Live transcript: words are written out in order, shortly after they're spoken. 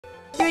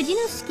Kiara, do you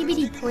know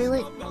Skibbity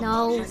Toilet?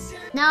 No.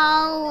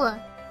 No!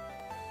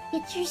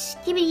 Get your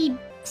Skibbity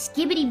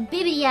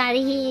Bibbity out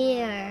of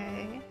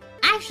here.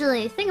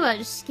 Actually, think about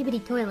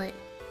Skibbity Toilet.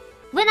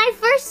 When I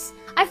first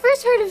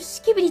heard of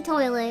Skibbity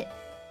Toilet,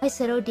 I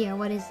said, oh dear,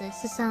 what is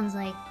this?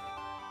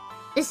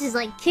 This is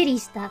like kitty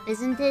stuff,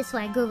 isn't it? So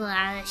I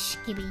googled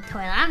Skibbity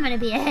Toilet. I'm gonna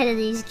be ahead of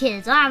these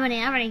kids. Oh, I'm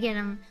gonna get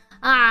them.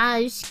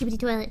 Skibbity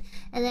Toilet.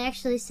 And they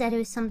actually said it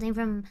was something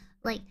from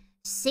like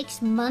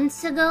 6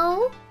 months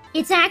ago.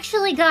 It's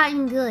actually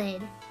gotten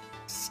good.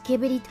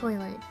 Skibbity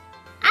Toilet.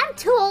 I'm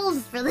too old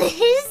for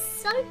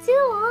this. I'm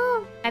too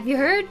old. Have you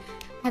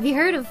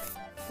heard of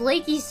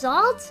flaky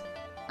salt?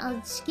 I'll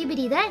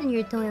skibbity that in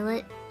your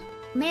toilet.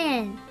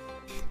 Man.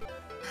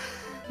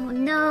 Oh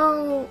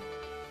no.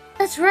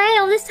 That's right,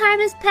 all this time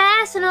has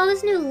passed and all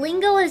this new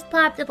lingo has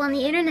popped up on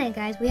the internet,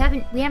 guys. We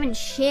haven't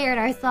shared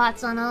our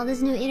thoughts on all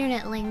this new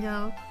internet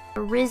lingo.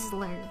 The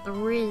Rizzler, the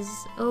Riz.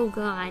 Oh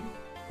god.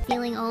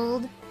 Feeling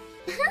old?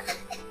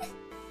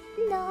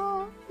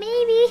 No.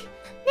 Maybe.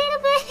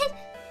 Little bit.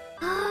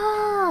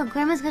 Oh,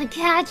 Grandma's gonna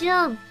catch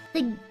him.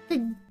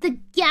 The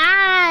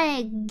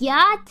guy.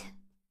 Got.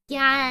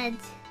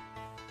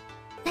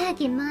 Back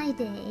in my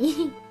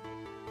day.